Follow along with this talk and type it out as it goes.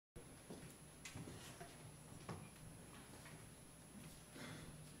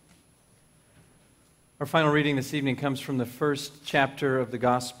Our final reading this evening comes from the first chapter of the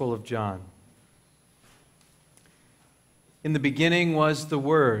Gospel of John. In the beginning was the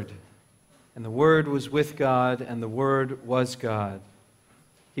Word, and the Word was with God, and the Word was God.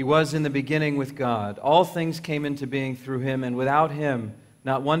 He was in the beginning with God. All things came into being through Him, and without Him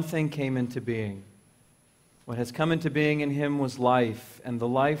not one thing came into being. What has come into being in Him was life, and the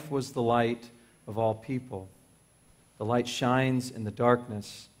life was the light of all people. The light shines in the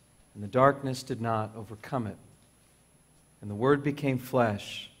darkness, and the darkness did not overcome it. And the Word became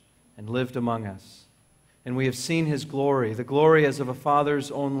flesh and lived among us. And we have seen His glory, the glory as of a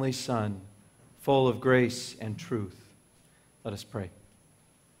Father's only Son, full of grace and truth. Let us pray.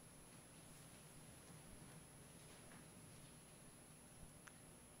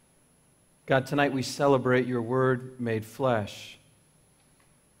 God, tonight we celebrate your Word made flesh.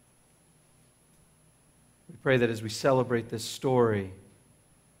 We pray that as we celebrate this story,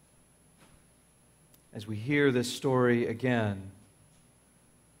 as we hear this story again,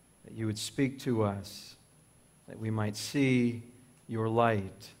 that you would speak to us, that we might see your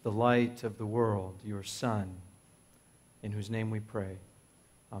light, the light of the world, your Son, in whose name we pray.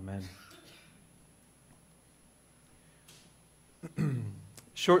 Amen.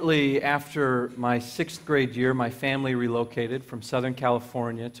 Shortly after my 6th grade year, my family relocated from Southern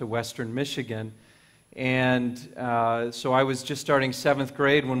California to Western Michigan. And so I was just starting 7th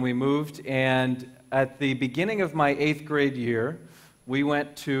grade when we moved. And at the beginning of my 8th grade year, we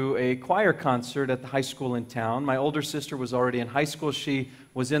went to a choir concert at the high school in town. My older sister was already in high school. She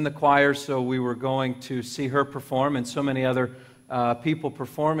was in the choir, so we were going to see her perform and so many other people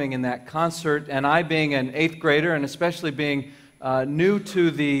performing in that concert. And I, being an 8th grader, and especially being new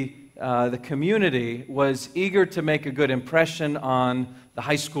to the community, was eager to make a good impression on the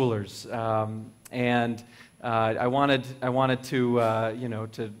high schoolers. I wanted to,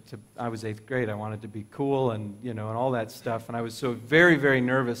 I was 8th grade. I wanted to be cool and all that stuff. And I was so very, very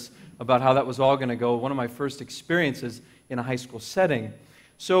nervous about how that was all going to go. One of my first experiences in a high school setting.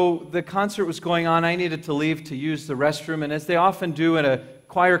 So the concert was going on. I needed to leave to use the restroom. And as they often do in a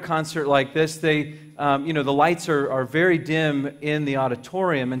choir concert like this, the lights are very dim in the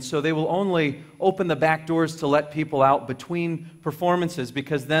auditorium, and so they will only open the back doors to let people out between performances,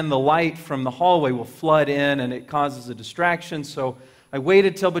 because then the light from the hallway will flood in and it causes a distraction. So I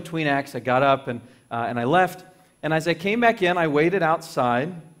waited till between acts. I got up and I left, and as I came back in, I waited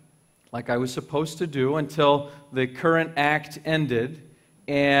outside like I was supposed to do until the current act ended,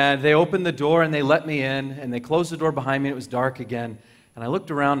 and they opened the door and they let me in, and they closed the door behind me, and it was dark again. And I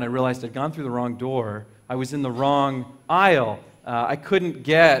looked around and I realized I'd gone through the wrong door. I was in the wrong aisle. I couldn't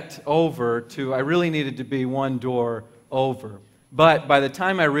get over to, I really needed to be one door over. But by the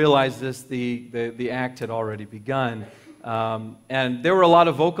time I realized this, the act had already begun. And there were a lot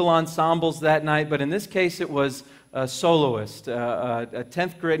of vocal ensembles that night, but in this case it was a soloist, a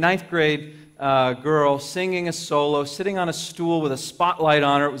 9th grade girl singing a solo, sitting on a stool with a spotlight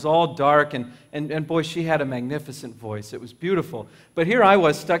on her. It was all dark, and boy, she had a magnificent voice. It was beautiful. But here I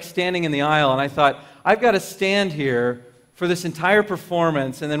was stuck standing in the aisle, and I thought, I've got to stand here for this entire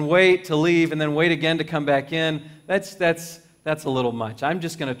performance and then wait to leave and then wait again to come back in. That's a little much. I'm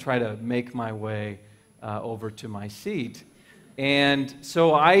just going to try to make my way over to my seat. And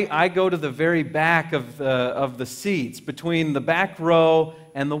so I go to the very back of the seats, between the back row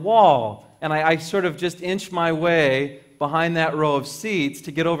and the wall. And I sort of just inch my way behind that row of seats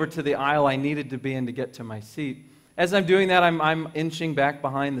to get over to the aisle I needed to be in to get to my seat. As I'm doing that, I'm inching back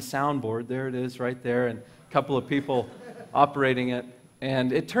behind the soundboard. There it is right there, and a couple of people operating it.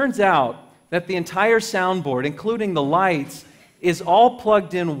 And it turns out that the entire soundboard, including the lights, is all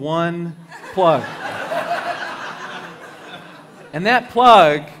plugged in one plug. And that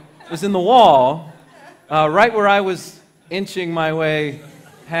plug was in the wall, right where I was inching my way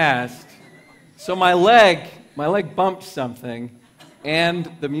past. So my leg bumped something,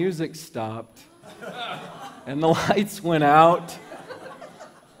 and the music stopped, and the lights went out,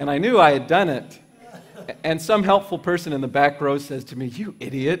 and I knew I had done it. And some helpful person in the back row says to me, "You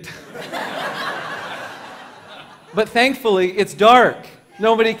idiot." But thankfully, it's dark.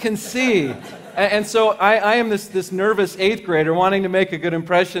 Nobody can see. And so I am this nervous 8th grader wanting to make a good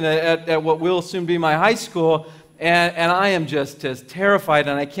impression at what will soon be my high school. And I am just terrified,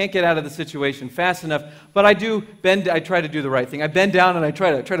 and I can't get out of the situation fast enough. But I try to do the right thing. I bend down and I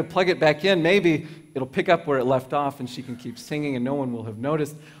try to plug it back in. Maybe it'll pick up where it left off and she can keep singing and no one will have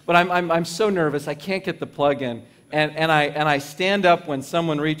noticed. But I'm so nervous, I can't get the plug in. And I stand up when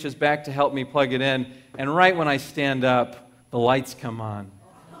someone reaches back to help me plug it in. And right when I stand up, the lights come on.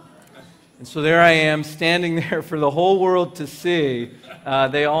 And so there I am, standing there for the whole world to see.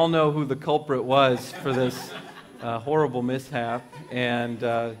 They all know who the culprit was for this horrible mishap.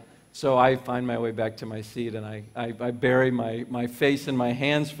 And so I find my way back to my seat, and I bury my face in my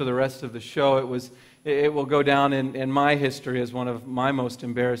hands for the rest of the show. It will go down in my history as one of my most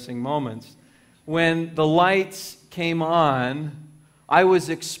embarrassing moments. When the lights came on, I was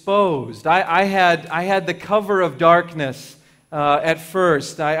exposed. I had the cover of darkness at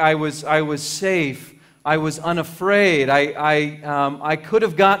first. I was safe. I was unafraid. I could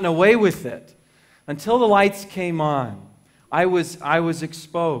have gotten away with it until the lights came on. I was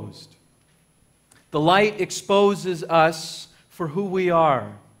exposed. The light exposes us for who we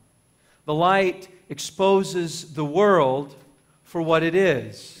are. The light exposes the world for what it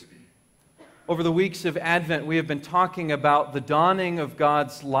is. Over the weeks of Advent, we have been talking about the dawning of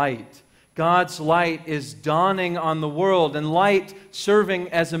God's light. God's light is dawning on the world, and light serving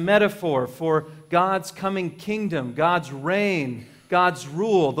as a metaphor for God's coming kingdom, God's reign, God's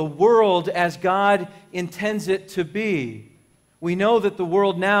rule, the world as God intends it to be. We know that the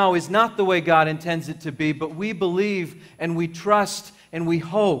world now is not the way God intends it to be, but we believe and we trust and we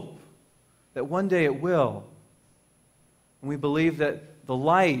hope that one day it will. And we believe that the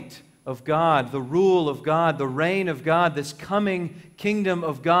light of God, the rule of God, the reign of God, this coming kingdom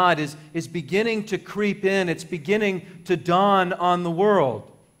of God is beginning to creep in. It's beginning to dawn on the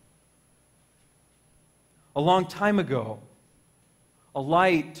world. A long time ago, a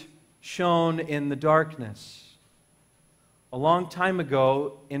light shone in the darkness. A long time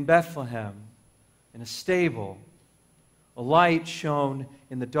ago in Bethlehem, in a stable, a light shone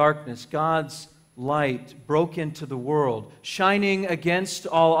in the darkness. God's light broke into the world, shining against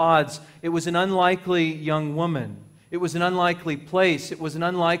all odds. It was an unlikely young woman. It was an unlikely place. It was an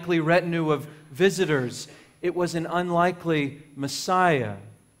unlikely retinue of visitors. It was an unlikely Messiah.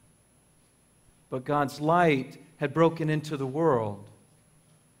 But God's light had broken into the world.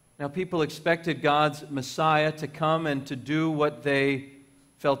 Now, people expected God's Messiah to come and to do what they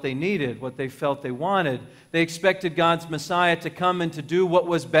felt they needed, what they felt they wanted. They expected God's Messiah to come and to do what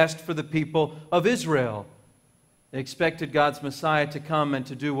was best for the people of Israel. They expected God's Messiah to come and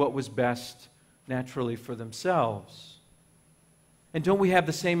to do what was best, naturally, for themselves. And don't we have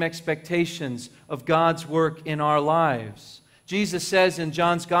the same expectations of God's work in our lives? Jesus says in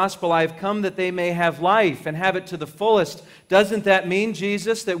John's Gospel, "I have come that they may have life and have it to the fullest." Doesn't that mean,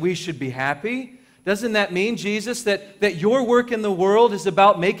 Jesus, that we should be happy? Doesn't that mean, Jesus, that your work in the world is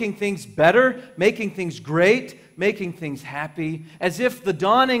about making things better, making things great, making things happy, as if the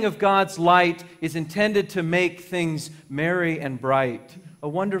dawning of God's light is intended to make things merry and bright? A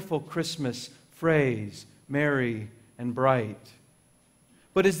wonderful Christmas phrase, merry and bright.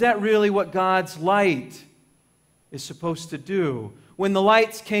 But is that really what God's light is supposed to do? When the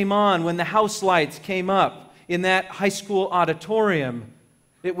lights came on, when the house lights came up in that high school auditorium,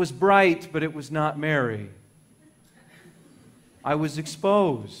 it was bright, but it was not merry. I was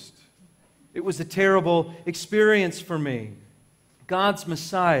exposed. It was a terrible experience for me. God's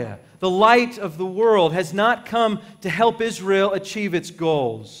Messiah, the light of the world, has not come to help Israel achieve its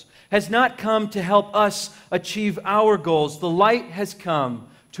goals, has not come to help us achieve our goals. The light has come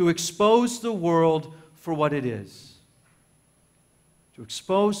to expose the world for what it is. To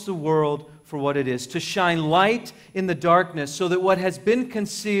expose the world for what it is, to shine light in the darkness so that what has been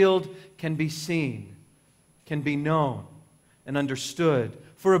concealed can be seen, can be known and understood.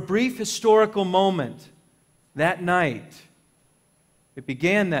 For a brief historical moment, that night, it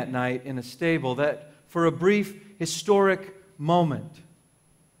began that night in a stable, that for a brief historic moment,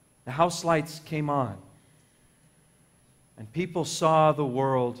 the house lights came on and people saw the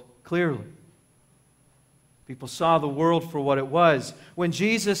world clearly. People saw the world for what it was. When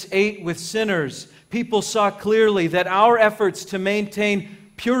Jesus ate with sinners, people saw clearly that our efforts to maintain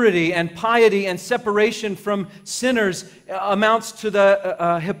purity and piety and separation from sinners amounts to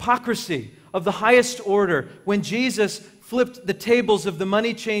the hypocrisy of the highest order. When Jesus flipped the tables of the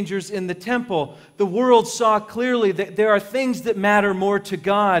money changers in the temple, the world saw clearly that there are things that matter more to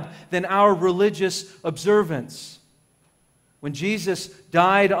God than our religious observance. When Jesus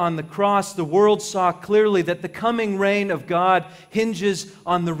died on the cross, the world saw clearly that the coming reign of God hinges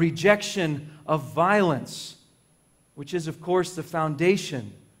on the rejection of violence, which is, of course, the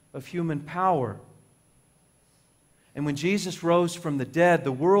foundation of human power. And when Jesus rose from the dead,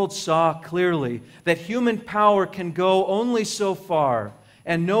 the world saw clearly that human power can go only so far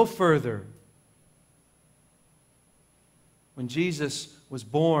and no further. When Jesus was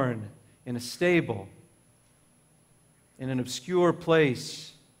born in a stable, in an obscure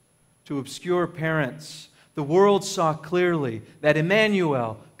place, to obscure parents, the the world saw clearly that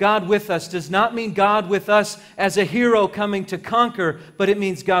Emmanuel, God with us, does not mean God with us as a hero coming to conquer, but it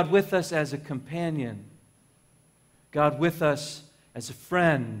means God with us as a companion. God with us as a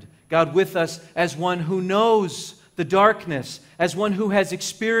friend. God with us as one who knows the darkness, as one who has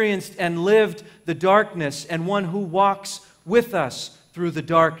experienced and lived the darkness, and one who walks with us through the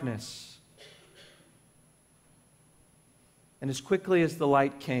darkness. And as quickly as the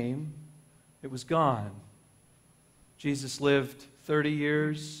light came, it was gone. Jesus lived 30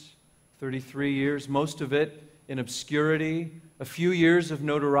 years, 33 years, most of it in obscurity, a few years of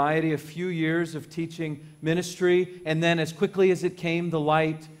notoriety, a few years of teaching ministry, and then as quickly as it came, the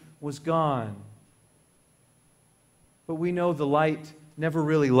light was gone. But we know the light never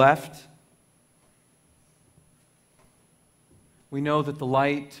really left. We know that the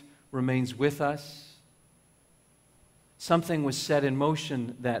light remains with us. Something was set in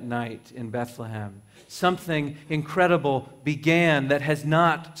motion that night in Bethlehem. Something incredible began that has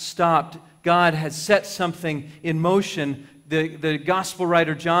not stopped. God has set something in motion. The gospel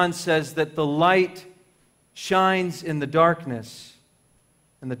writer John says that the light shines in the darkness,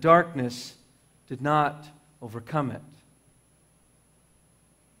 and the darkness did not overcome it.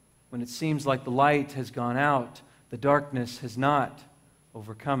 When it seems like the light has gone out, the darkness has not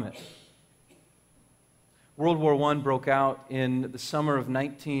overcome it. World War I broke out in the summer of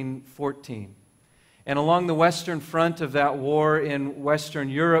 1914. And along the western front of that war in Western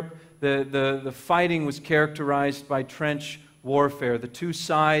Europe, the fighting was characterized by trench warfare. The two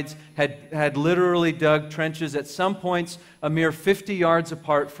sides had literally dug trenches at some points a mere 50 yards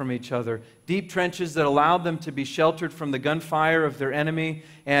apart from each other. Deep trenches that allowed them to be sheltered from the gunfire of their enemy.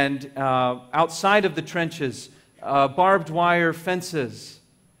 And outside of the trenches, barbed wire fences.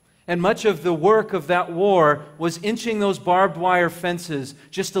 And much of the work of that war was inching those barbed wire fences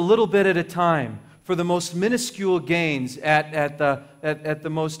just a little bit at a time for the most minuscule gains at the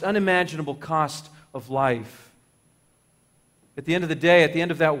most unimaginable cost of life. At the end of the day, at the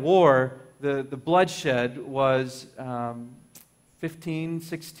end of that war, the bloodshed was 15,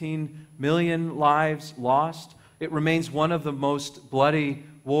 16 million lives lost. It remains one of the most bloody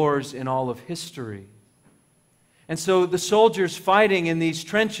wars in all of history. And so the soldiers fighting in these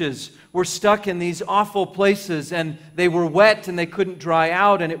trenches were stuck in these awful places, and they were wet and they couldn't dry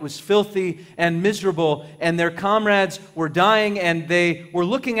out, and it was filthy and miserable, and their comrades were dying, and they were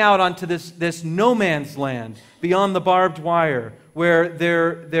looking out onto this no man's land beyond the barbed wire, where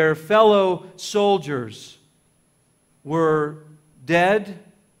their fellow soldiers were dead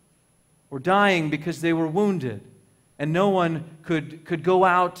or dying because they were wounded. And no one could go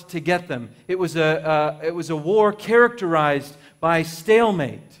out to get them. It was a war characterized by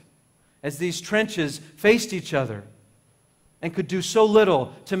stalemate, as these trenches faced each other and could do so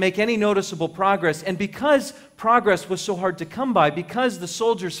little to make any noticeable progress. And because progress was so hard to come by, because the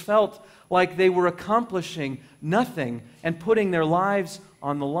soldiers felt like they were accomplishing nothing and putting their lives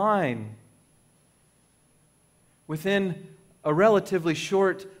on the line, within a relatively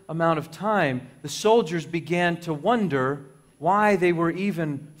short amount of time, the soldiers began to wonder why they were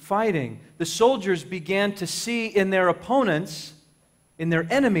even fighting. The soldiers began to see in their opponents, in their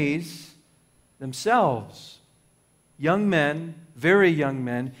enemies, themselves. Young men, very young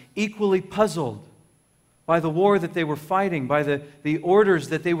men, equally puzzled by the war that they were fighting, by the orders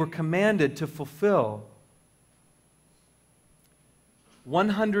that they were commanded to fulfill.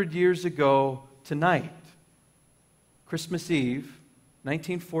 100 years ago tonight, Christmas Eve,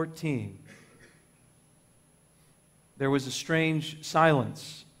 1914, there was a strange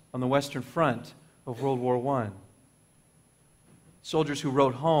silence on the Western Front of World War I. Soldiers who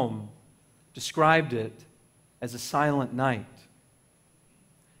wrote home described it as a silent night.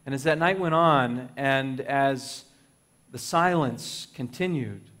 And as that night went on, and as the silence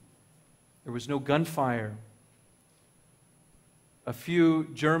continued, there was no gunfire. A few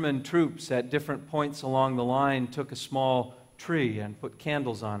German troops at different points along the line took a small tree and put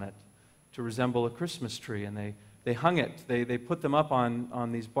candles on it to resemble a Christmas tree, and they hung it. They put them up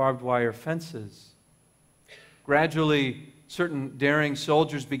on these barbed wire fences. Gradually, certain daring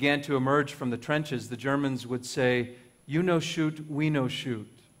soldiers began to emerge from the trenches. The Germans would say, "You no shoot, we no shoot."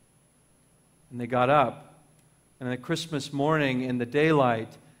 And they got up, and on the Christmas morning in the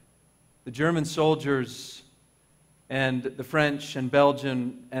daylight, the German soldiers and the French and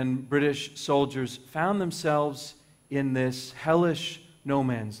Belgian and British soldiers found themselves in this hellish no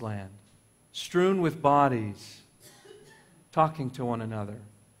man's land, strewn with bodies, talking to one another,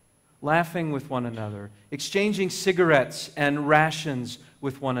 laughing with one another, exchanging cigarettes and rations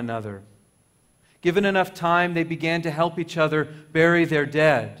with one another. Given enough time, they began to help each other bury their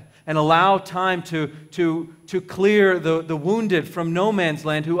dead. and allow time to clear the wounded from no man's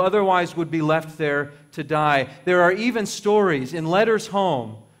land who otherwise would be left there to die. There are even stories in letters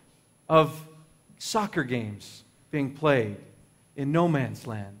home of soccer games being played in no man's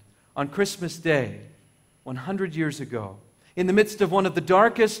land on Christmas Day 100 years ago, in the midst of one of the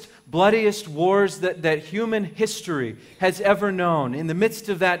darkest, bloodiest wars that human history has ever known. In the midst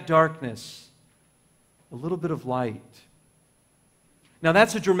of that darkness, a little bit of light. Now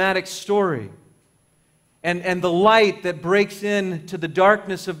that's a dramatic story. And the light that breaks into the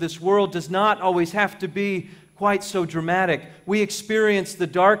darkness of this world does not always have to be quite so dramatic. We experience the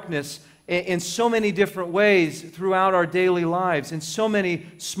darkness in so many different ways throughout our daily lives. In so many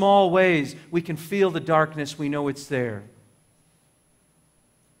small ways, we can feel the darkness. We know it's there.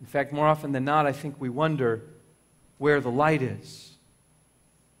 In fact, more often than not, I think we wonder where the light is.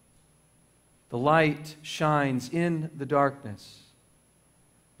 The light shines in the darkness,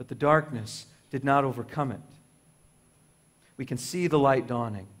 but the darkness did not overcome it. We can see the light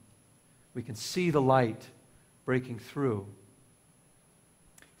dawning. We can see the light breaking through.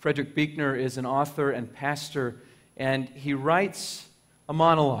 Frederick Buechner is an author and pastor, and he writes a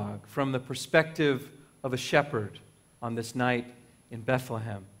monologue from the perspective of a shepherd on this night in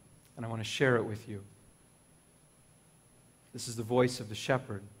Bethlehem, and I want to share it with you. This is the voice of the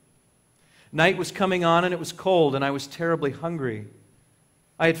shepherd. Night was coming on, and it was cold, and I was terribly hungry.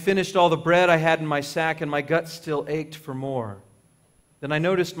 I had finished all the bread I had in my sack, and my gut still ached for more. Then I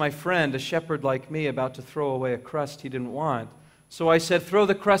noticed my friend, a shepherd like me, about to throw away a crust he didn't want. So I said, "Throw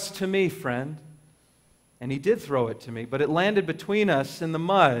the crust to me, friend." And he did throw it to me, but it landed between us in the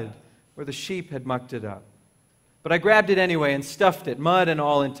mud where the sheep had mucked it up. But I grabbed it anyway and stuffed it, mud and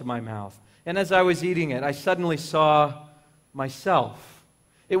all, into my mouth. And as I was eating it, I suddenly saw myself.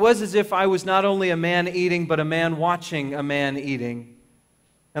 It was as if I was not only a man eating, but a man watching a man eating.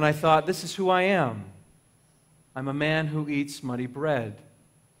 And I thought, this is who I am. I'm a man who eats muddy bread.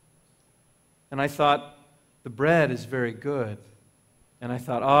 And I thought, the bread is very good. And I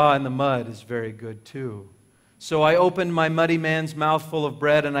thought, and the mud is very good too. So I opened my muddy man's mouth full of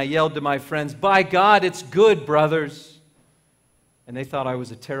bread, and I yelled to my friends, "By God, it's good, brothers!" And they thought I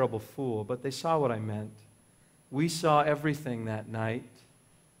was a terrible fool, but they saw what I meant. We saw everything that night.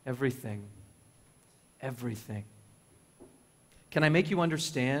 Everything. Everything. Can I make you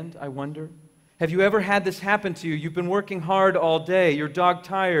understand, I wonder? Have you ever had this happen to you? You've been working hard all day. You're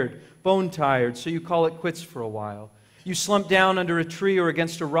dog-tired, bone-tired, so you call it quits for a while. You slump down under a tree or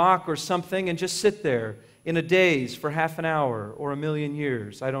against a rock or something and just sit there in a daze for half an hour or 1,000,000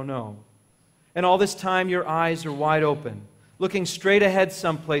 years. I don't know. And all this time your eyes are wide open, looking straight ahead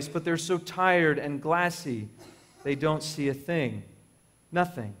someplace, but they're so tired and glassy they don't see a thing.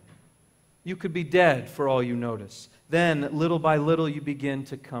 Nothing. You could be dead for all you notice. Then, little by little, you begin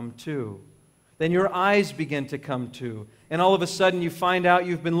to come to. Then your eyes begin to come to. And all of a sudden you find out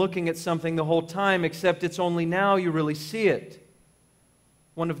you've been looking at something the whole time, except it's only now you really see it.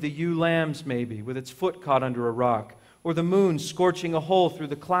 One of the ewe lambs, maybe, with its foot caught under a rock, or the moon scorching a hole through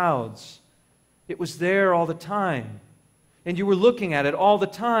the clouds. It was there all the time, and you were looking at it all the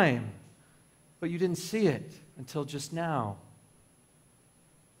time, but you didn't see it until just now.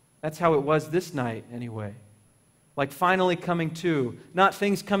 That's how it was this night, anyway. Like finally coming to. Not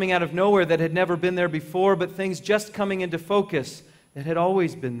things coming out of nowhere that had never been there before, but things just coming into focus that had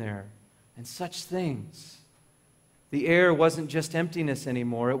always been there. And such things. The air wasn't just emptiness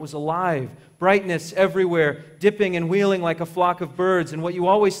anymore. It was alive. Brightness everywhere, dipping and wheeling like a flock of birds. And what you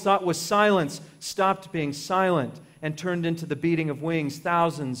always thought was silence stopped being silent and turned into the beating of wings,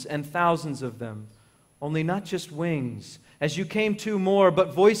 thousands and thousands of them. Only not just wings. As you came to more,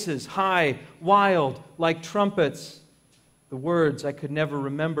 but voices, high, wild, like trumpets. The words I could never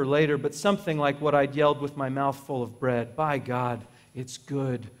remember later, but something like what I'd yelled with my mouth full of bread. By God, it's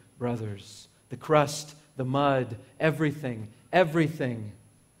good, brothers. The crust, the mud, everything, everything.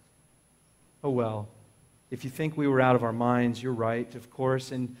 Oh well, if you think we were out of our minds, you're right, of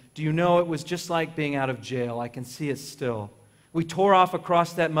course. And do you know, it was just like being out of jail. I can see it still. We tore off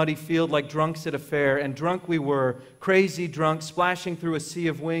across that muddy field like drunks at a fair, and drunk we were, crazy drunk, splashing through a sea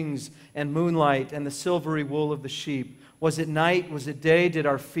of wings and moonlight and the silvery wool of the sheep. Was it night? Was it day? Did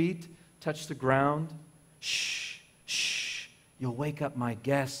our feet touch the ground? Shh, shh, you'll wake up my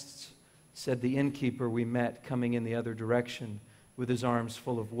guests, said the innkeeper we met coming in the other direction with his arms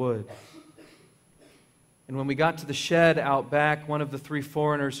full of wood. And when we got to the shed out back, one of the 3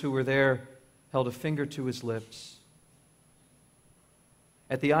 foreigners who were there held a finger to his lips.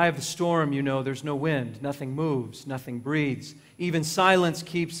 At the eye of the storm, you know, there's no wind. Nothing moves. Nothing breathes. Even silence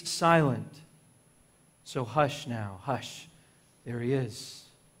keeps silent. So hush now. Hush. There he is.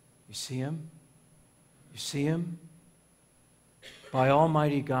 You see him? You see him? By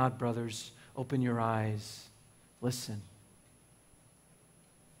Almighty God, brothers, open your eyes. Listen.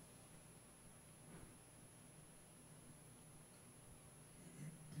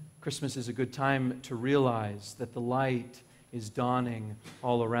 Christmas is a good time to realize that the light is dawning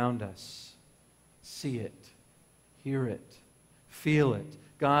all around us. See it, hear it, feel it.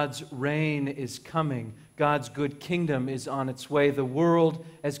 God's reign is coming. God's good kingdom is on its way. The world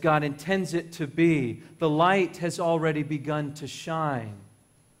as God intends it to be. The light has already begun to shine.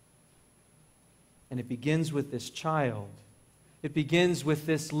 And it begins with this child. It begins with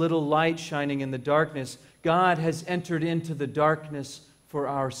this little light shining in the darkness. God has entered into the darkness for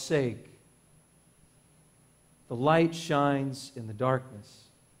our sake. The light shines in the darkness,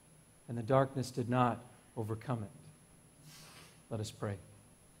 and the darkness did not overcome it. Let us pray.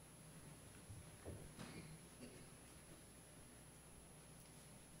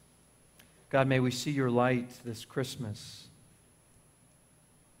 God, may we see your light this Christmas.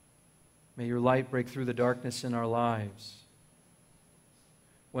 May your light break through the darkness in our lives.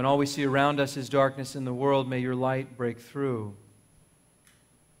 When all we see around us is darkness in the world, may your light break through.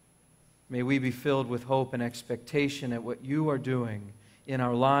 May we be filled with hope and expectation at what you are doing in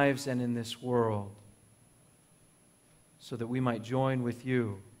our lives and in this world, so that we might join with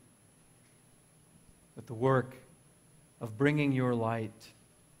you with the work of bringing your light,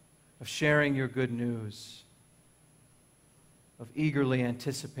 of sharing your good news, of eagerly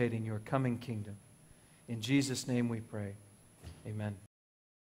anticipating your coming kingdom. In Jesus' name we pray. Amen.